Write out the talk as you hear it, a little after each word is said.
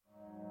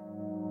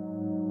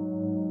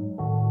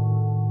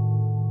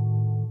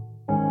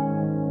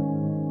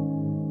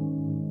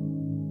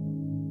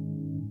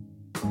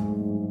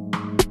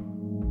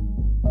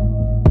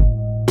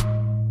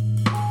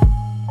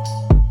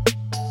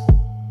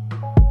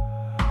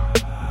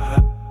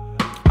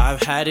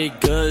I've had it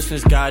good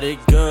since got it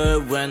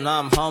good. When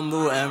I'm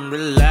humble and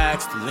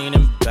relaxed,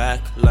 leaning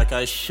back like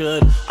I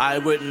should, I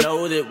would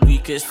know that we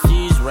could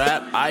seize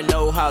rap. I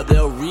know how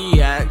they'll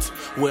react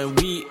when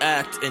we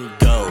act and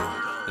go.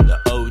 And the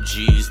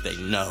OGs, they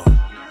know.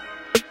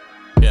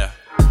 Yeah.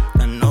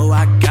 I know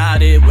I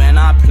got it when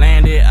I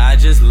planned it. I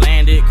just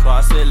landed,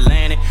 cross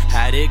Atlantic.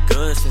 Had it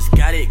good since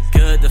got it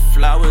good. The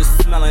flowers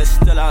smelling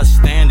still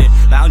outstanding.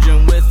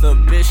 Lounging with a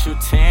bitch who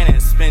tanning.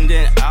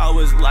 Spending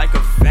hours like a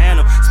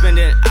phantom.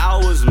 Spending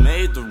hours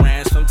made the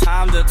ransom.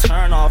 Time to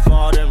turn off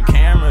all them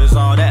cameras.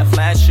 All that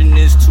flashing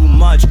is too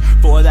much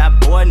for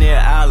that boy near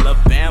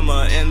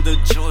Alabama. In the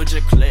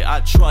Georgia clay I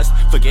trust.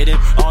 Forgetting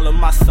all of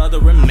my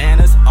southern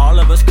manners. All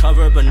of us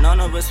covered but none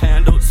of us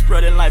handled.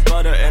 Spreading like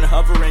butter and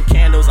hovering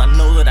candles. I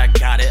know that I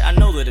got it, I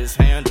know that it's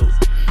handled.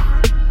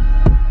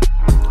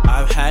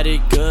 I've had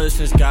it good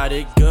since got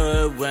it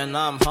good. When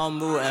I'm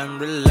humble and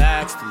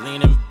relaxed,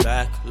 leaning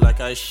back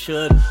like I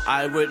should,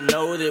 I would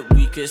know that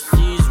we could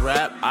seize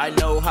rap. I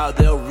know how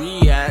they'll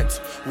react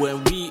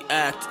when we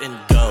act and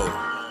go.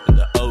 And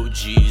the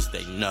OGs,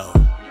 they know.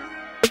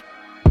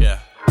 Yeah.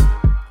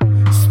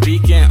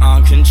 Speaking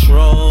on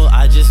control,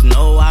 I just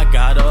know I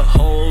got a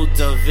hold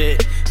of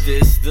it.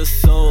 This the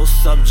sole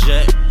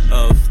subject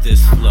of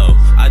this flow.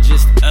 I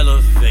just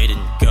elevate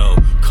and go.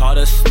 Caught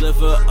a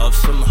sliver of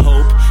some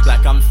hope,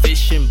 like I'm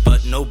fishing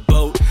but no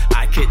boat.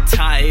 I could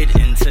tie it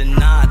into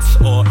knots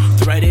or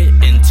thread it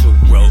into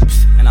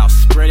ropes, and I'll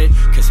spread it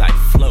cause I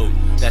float.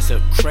 That's a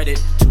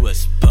credit to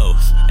us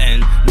both.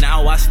 And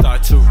now I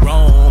start to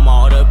roam.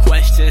 All the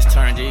questions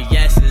turn to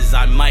yeses.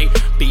 I might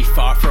be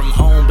far from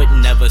home but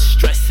never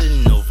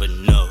stressing over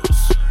no's.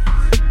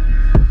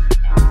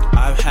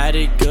 I've had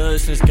it good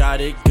since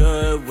got it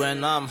good.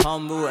 When I'm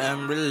humble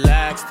and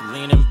relaxed,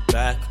 leaning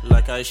back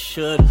like I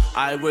should,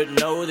 I would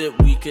know that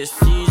we could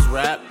seize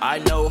rap. I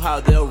know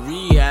how they'll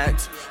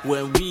react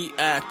when we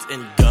act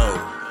and go.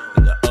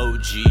 And the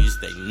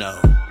OGs, they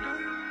know.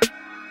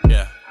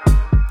 Yeah.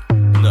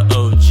 And the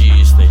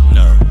OGs, they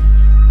know.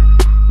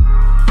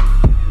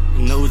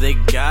 Know they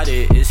got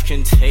it, it's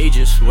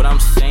contagious. What I'm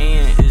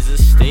saying is a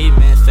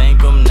statement.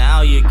 Thank them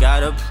now, you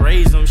gotta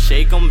praise them.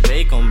 Shake them,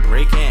 bake them,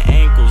 breaking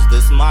ankles.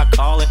 This my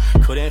calling,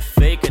 couldn't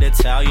fake it.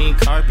 Italian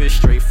carpet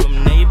straight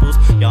from Naples.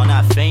 Y'all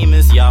not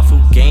famous, y'all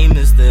food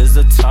gamers. There's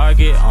a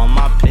target on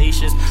my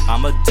patience.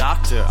 I'm a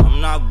doctor,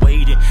 I'm not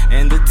waiting.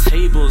 And the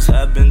tables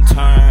have been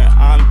turned.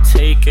 I'm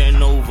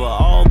taking over.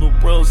 All the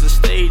world's a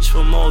stage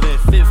for more than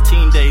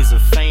 15 days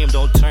of fame.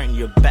 Don't turn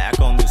your back